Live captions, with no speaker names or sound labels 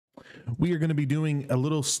We are going to be doing a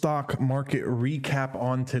little stock market recap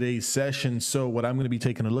on today's session. So what I'm going to be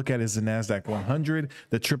taking a look at is the NASDAQ 100,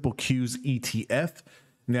 the Triple Q's ETF.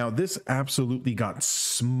 Now, this absolutely got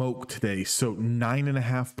smoked today. So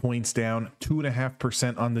 9.5 points down,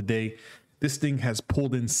 2.5% on the day. This thing has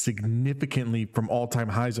pulled in significantly from all-time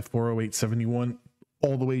highs of 408.71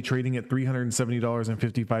 all the way trading at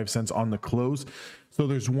 $370.55 on the close. So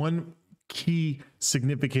there's one key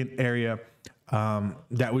significant area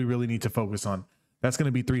that we really need to focus on. That's going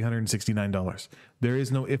to be $369. There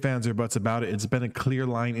is no ifs, ands, or buts about it. It's been a clear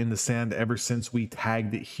line in the sand ever since we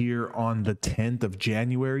tagged it here on the 10th of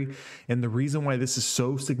January. And the reason why this is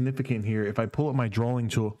so significant here, if I pull up my drawing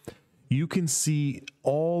tool, you can see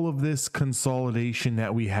all of this consolidation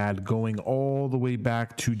that we had going all the way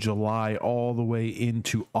back to July, all the way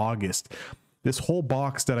into August. This whole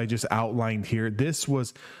box that I just outlined here, this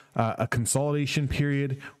was a consolidation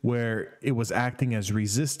period where it was acting as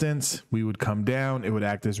resistance. We would come down, it would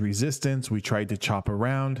act as resistance. We tried to chop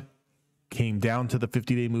around, came down to the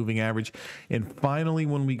 50-day moving average. And finally,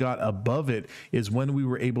 when we got above it is when we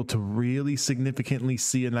were able to really significantly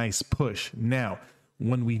see a nice push. Now,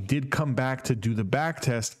 when we did come back to do the back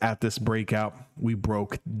test at this breakout, we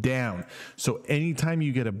broke down. So anytime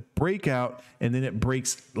you get a breakout and then it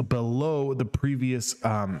breaks below the previous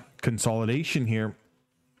consolidation here,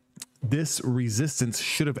 this resistance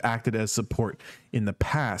should have acted as support in the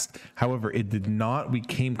past. However, it did not. We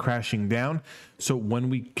came crashing down. So when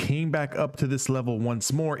we came back up to this level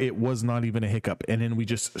once more, it was not even a hiccup. And then we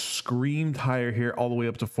just screamed higher here all the way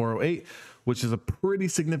up to 408, which is a pretty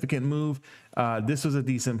significant move. This was a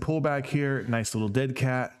decent pullback here. Nice little dead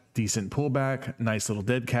cat. Decent pullback, nice little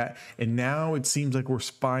dead cat. And now it seems like we're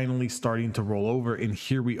finally starting to roll over. And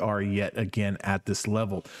here we are yet again at this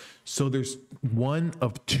level. So there's one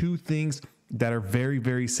of two things that are very,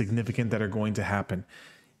 very significant that are going to happen.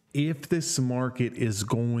 If this market is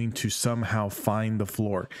going to somehow find the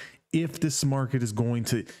floor, if this market is going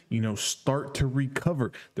to, start to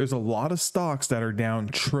recover, there's a lot of stocks that are down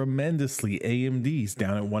tremendously. AMD's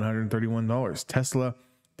down at $131. Tesla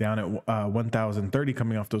down at 1,030,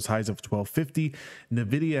 coming off those highs of 1,250.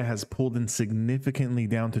 Nvidia has pulled in significantly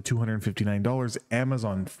down to $259.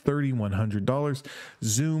 Amazon $3,100.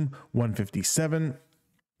 Zoom $157.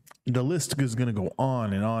 The list is going to go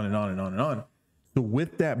on and on and on and on and on. So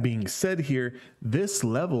with that being said here, this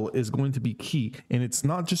level is going to be key, and it's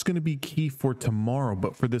not just going to be key for tomorrow,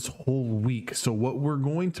 but for this whole week. So what we're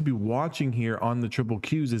going to be watching here on the Triple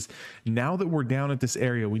Qs is, now that we're down at this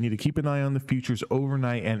area, we need to keep an eye on the futures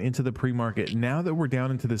overnight and into the pre-market. Now that we're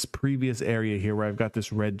down into this previous area here where I've got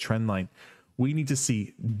this red trend line, we need to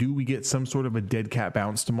see, do we get some sort of a dead cat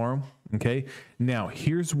bounce tomorrow? Okay. Now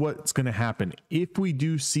here's what's going to happen. If we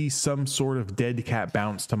do see some sort of dead cat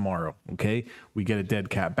bounce tomorrow, okay, we get a dead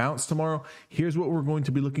cat bounce tomorrow. Here's what we're going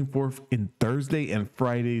to be looking for in Thursday and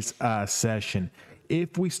Friday's session.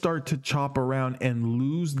 If we start to chop around and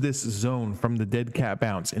lose this zone from the dead cat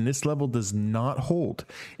bounce, and this level does not hold,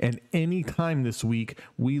 and any time this week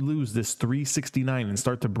we lose this 369 and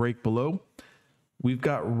start to break below, we've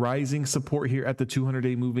got rising support here at the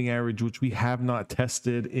 200-day moving average, which we have not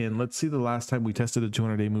tested in. Let's see the last time we tested a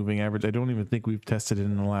 200-day moving average. I don't even think we've tested it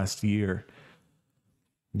in the last year.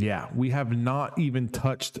 Yeah, we have not even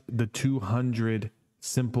touched the 200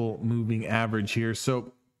 simple moving average here.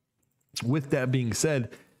 So with that being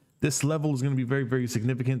said, this level is going to be very, very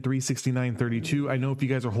significant. 369.32. I know if you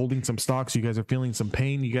guys are holding some stocks, you guys are feeling some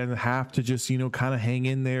pain. You guys have to just, kind of hang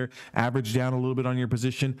in there, average down a little bit on your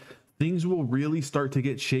position. Things will really start to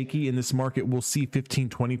get shaky in this market. We'll see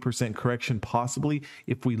 15-20% correction possibly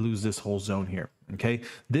if we lose this whole zone here. Okay,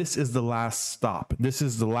 this is the last stop. This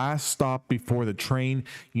is the last stop before the train,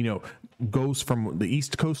 goes from the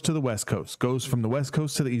East Coast to the West Coast, goes from the West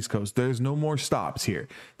Coast to the East Coast. There's no more stops here.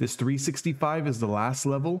 This 365 is the last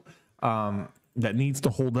level that needs to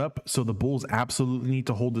hold up. So the bulls absolutely need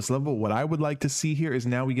to hold this level. What I would like to see here is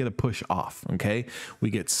now we get a push off. Okay, we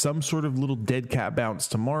get some sort of little dead cat bounce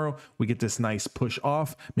tomorrow. We get this nice push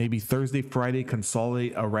off. Maybe Thursday, Friday,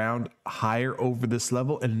 consolidate around higher over this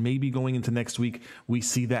level, and maybe going into next week we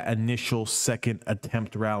see that initial second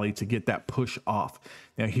attempt rally to get that push off.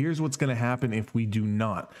 Now here's what's going to happen if we do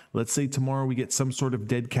not. Let's say tomorrow we get some sort of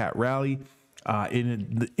dead cat rally.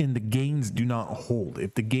 In the gains do not hold.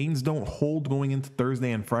 If the gains don't hold going into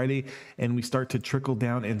Thursday and Friday, and we start to trickle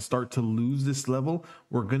down and start to lose this level,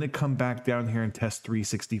 we're going to come back down here and test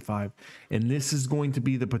 365. And this is going to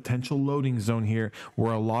be the potential loading zone here,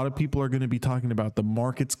 where a lot of people are going to be talking about the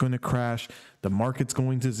market's going to crash, the market's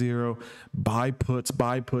going to zero, buy puts,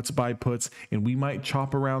 buy puts, buy puts, and we might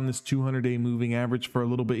chop around this 200-day moving average for a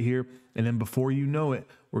little bit here. And then before you know it,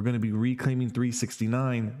 we're going to be reclaiming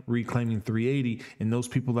 369, reclaiming 380. And those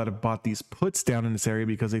people that have bought these puts down in this area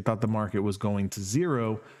because they thought the market was going to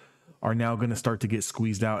zero are now going to start to get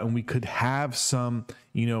squeezed out. And we could have some,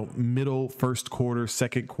 middle first quarter,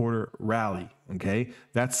 second quarter rally. Okay.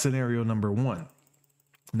 That's scenario number one.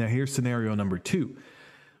 Now here's scenario number two.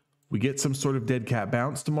 We get some sort of dead cat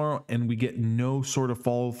bounce tomorrow and we get no sort of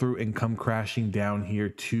follow through and come crashing down here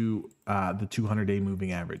to the 200-day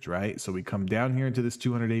moving average, right? So we come down here into this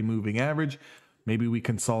 200-day moving average. Maybe we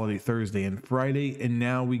consolidate Thursday and Friday, and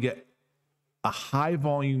now we get a high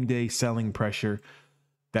volume day selling pressure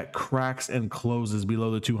that cracks and closes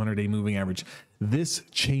below the 200-day moving average. This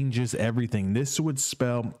changes everything. This would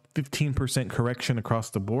spell 15% correction across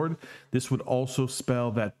the board. This would also spell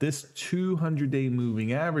that this 200-day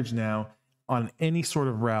moving average now on any sort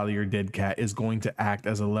of rally or dead cat is going to act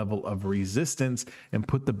as a level of resistance and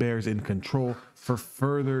put the bears in control for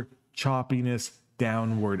further choppiness,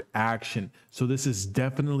 downward action. So this is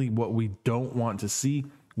definitely what we don't want to see.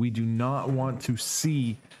 We do not want to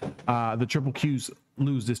see the triple Qs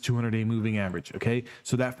lose this 200-day moving average. Okay,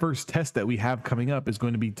 so that first test that we have coming up is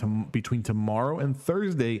going to be between tomorrow and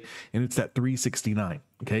Thursday, and it's at 369.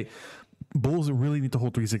 Okay, bulls really need to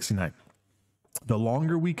hold 369. The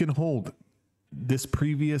longer we can hold this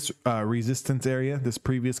previous resistance area, this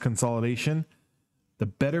previous consolidation, the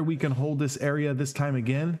better we can hold this area this time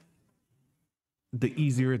again, the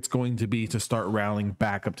easier it's going to be to start rallying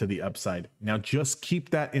back up to the upside. Now, just keep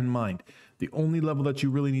that in mind. The only level that you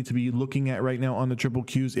really need to be looking at right now on the triple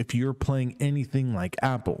Qs, if you're playing anything like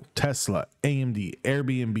Apple, Tesla, AMD,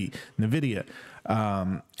 Airbnb, Nvidia,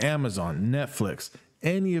 Amazon, Netflix,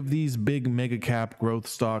 any of these big mega cap growth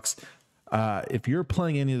stocks, if you're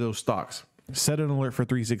playing any of those stocks, set an alert for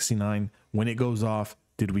 369. When it goes off,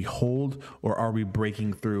 did we hold or are we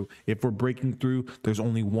breaking through? If we're breaking through, there's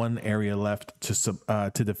only one area left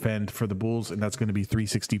to defend for the bulls, and that's going to be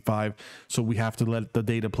 365. So we have to let the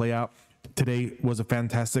data play out. Today was a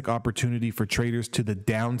fantastic opportunity for traders to the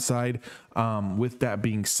downside. With that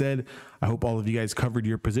being said, I hope all of you guys covered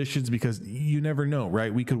your positions, because you never know,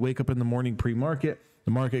 right? We could wake up in the morning pre-market,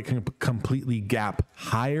 the market can completely gap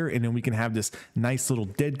higher, and then we can have this nice little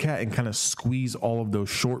dead cat and kind of squeeze all of those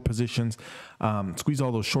short positions, squeeze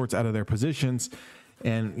all those shorts out of their positions,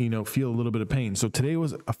 and feel a little bit of pain. So today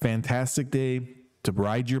was a fantastic day to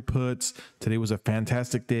ride your puts. Today was a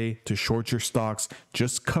fantastic day to short your stocks.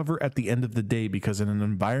 Just cover at the end of the day, because in an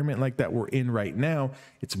environment like that we're in right now,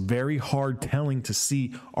 it's very hard telling to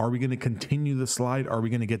see, are we going to continue the slide? Are we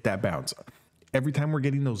going to get that bounce? Every time we're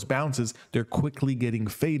getting those bounces, they're quickly getting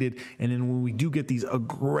faded. And then when we do get these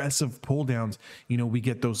aggressive pull downs, we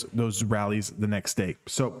get those rallies the next day.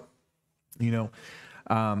 So,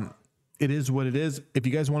 it is what it is. If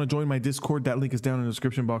you guys want to join my Discord, that link is down in the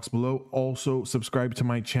description box below. Also, subscribe to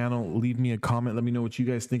my channel. Leave me a comment. Let me know what you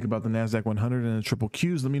guys think about the NASDAQ 100 and the triple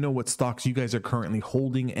Qs. Let me know what stocks you guys are currently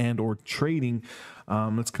holding and or trading.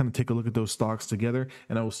 Let's kind of take a look at those stocks together,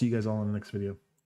 and I will see you guys all in the next video.